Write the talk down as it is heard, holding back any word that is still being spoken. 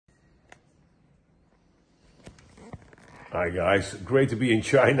Hi guys, great to be in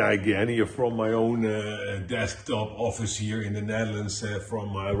China again. Here from my own desktop office here in the Netherlands, from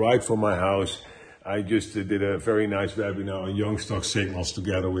my house. I just did a very nice webinar on young stock signals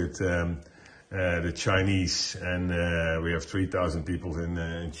together with the Chinese, and we have 3,000 people from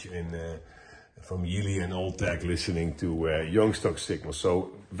Yili and Alltech listening to young stock signals.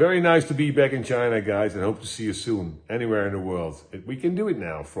 So very nice to be back in China, guys, and hope to see you soon anywhere in the world. We can do it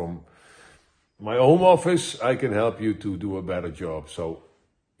now from my home office. I can help you to do a better job. So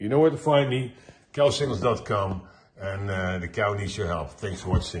you know where to find me, cowsignals.com, and the cow needs your help. Thanks for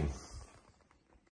watching.